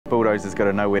bulldozer's got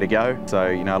to know where to go. So,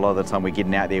 you know, a lot of the time we're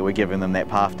getting out there, we're giving them that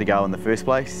path to go in the first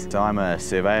place. So I'm a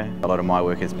surveyor. A lot of my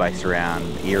work is based around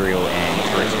aerial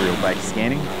and terrestrial based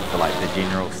scanning. For like the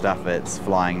general stuff, it's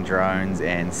flying drones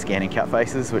and scanning cut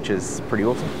faces, which is pretty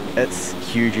awesome. It's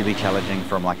hugely challenging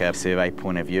from like a survey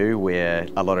point of view, where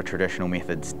a lot of traditional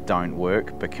methods don't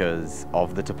work because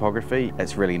of the topography.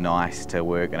 It's really nice to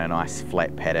work in a nice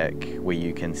flat paddock where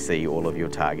you can see all of your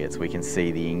targets. We can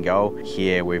see the end goal.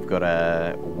 Here we've got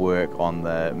to work on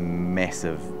the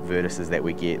massive vertices that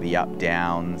we get, the up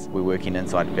downs. We're working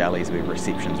inside valleys where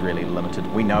reception's really limited.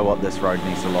 We know what this road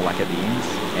needs to look like at the end,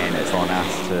 and it's on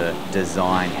us to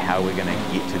design how we're going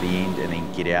to get to the end and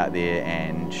then get out there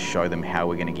and show them how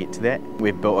we're going to get to that.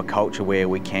 We've built a culture where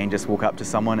we can just walk up to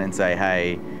someone and say,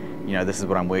 hey, you know, this is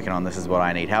what I'm working on, this is what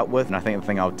I need help with. And I think the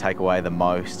thing I'll take away the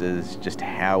most is just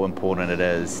how important it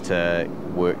is to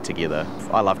work together.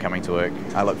 I love coming to work.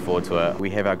 I look forward to it.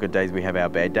 We have our good days, we have our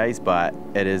bad days, but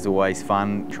it is always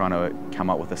fun trying to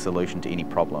come up with a solution to any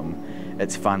problem.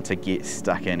 It's fun to get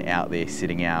stuck in out there,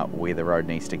 setting out where the road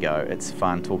needs to go. It's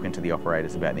fun talking to the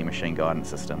operators about their machine guidance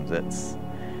systems.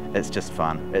 It's just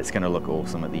fun. It's going to look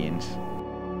awesome at the end.